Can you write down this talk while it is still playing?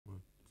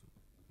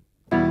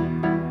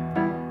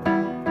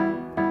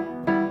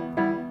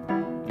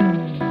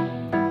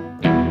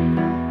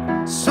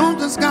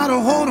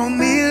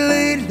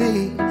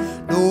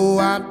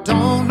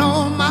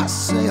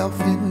myself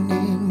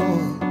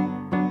anymore.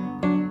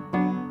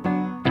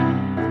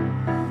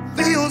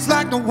 Feels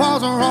like the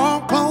walls are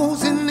all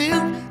closing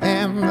in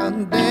and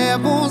the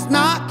devil's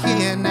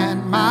knocking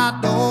at my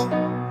door.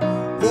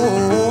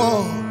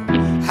 Oh,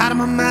 out of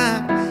my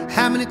mind,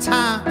 how many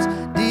times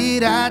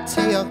did I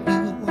tell you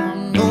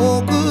I'm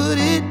no good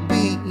at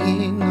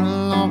being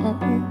alone?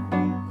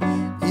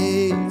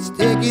 Yeah, it's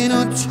taking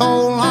a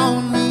toll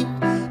on me,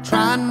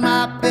 trying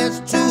my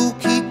best to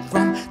keep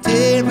from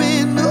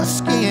tearing the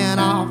skin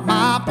off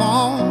my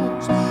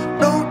bones.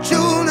 Don't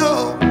you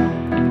know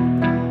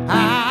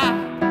I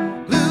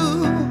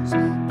lose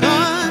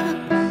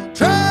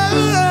control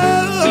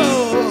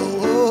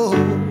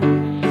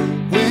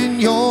when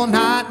you're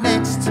not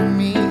next to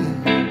me?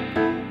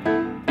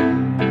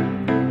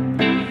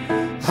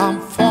 I'm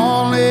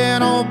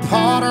falling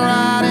apart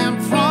right in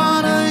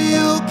front of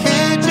you.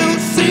 Can't you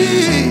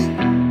see?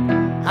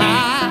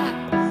 I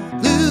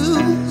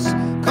lose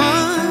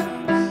control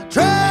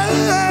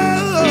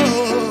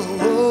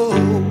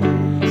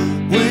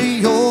when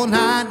you're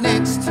not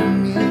next to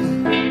me.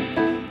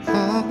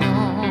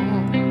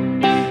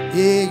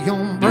 Yeah,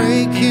 you're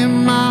breaking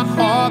my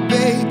heart,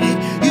 baby.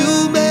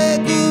 You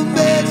make a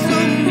mess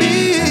of me.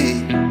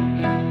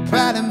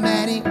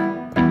 Problematic.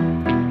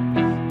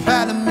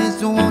 Problem is,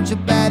 don't want your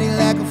body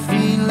like a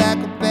fiend, like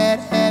a bad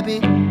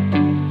habit.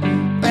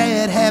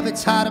 Bad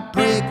habits hard to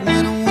break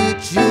when I'm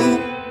with you.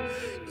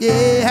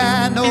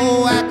 Yeah, I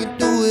know I can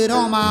do it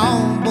on my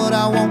own, but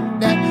I want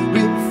that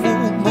real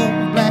full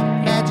moon black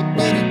magic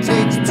that it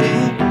takes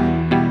two.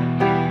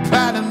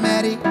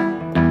 Problematic.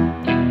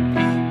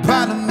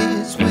 Problem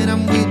is, when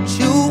I'm with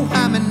you,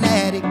 I'm an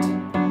addict,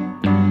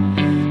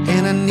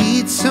 and I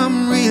need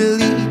some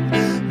relief.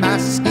 My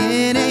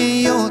skin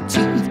and your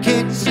teeth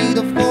can't see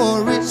the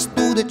forest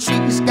through the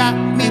trees. Got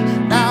me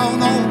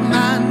down on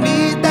my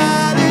knees,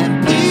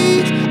 darling,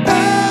 please.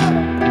 Oh,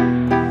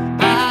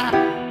 I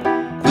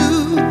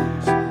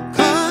lose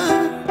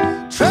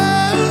control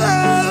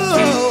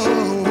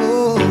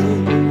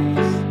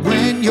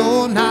when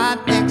you're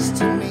not next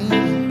to me.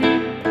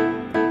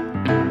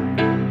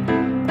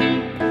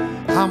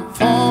 I'm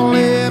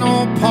falling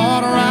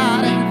apart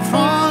right in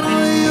front of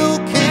you.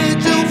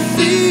 Can't you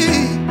see?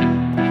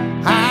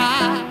 I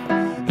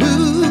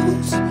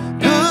lose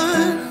control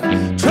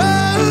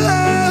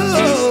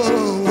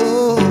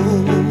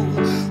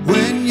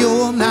when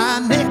you're not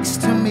next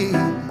to me.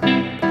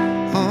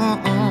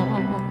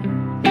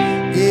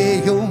 Yeah,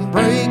 you're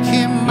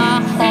breaking my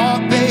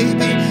heart,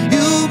 baby.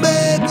 You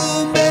make a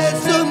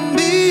mess of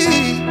me.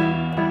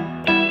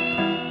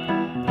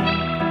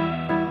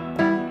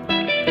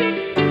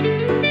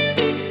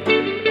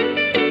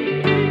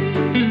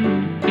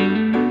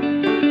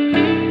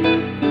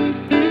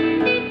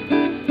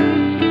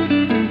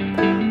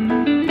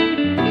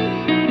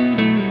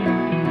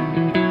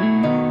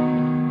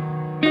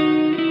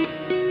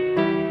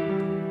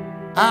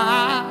 I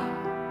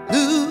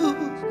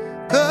lose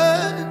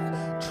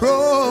control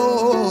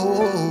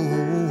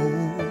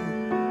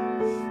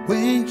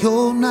when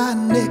you're not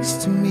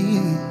next to me.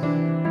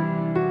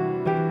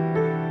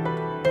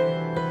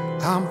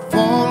 I'm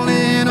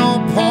falling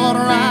apart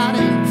right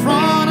in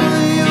front of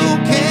you.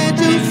 Can't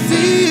you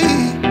see?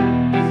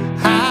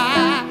 I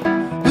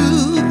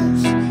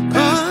lose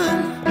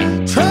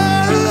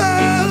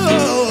control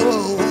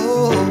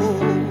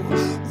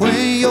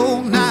when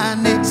you're not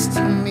next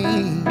to me.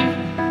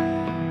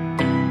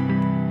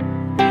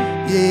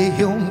 Yeah,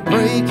 you're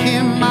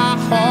breaking my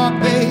heart,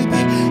 baby.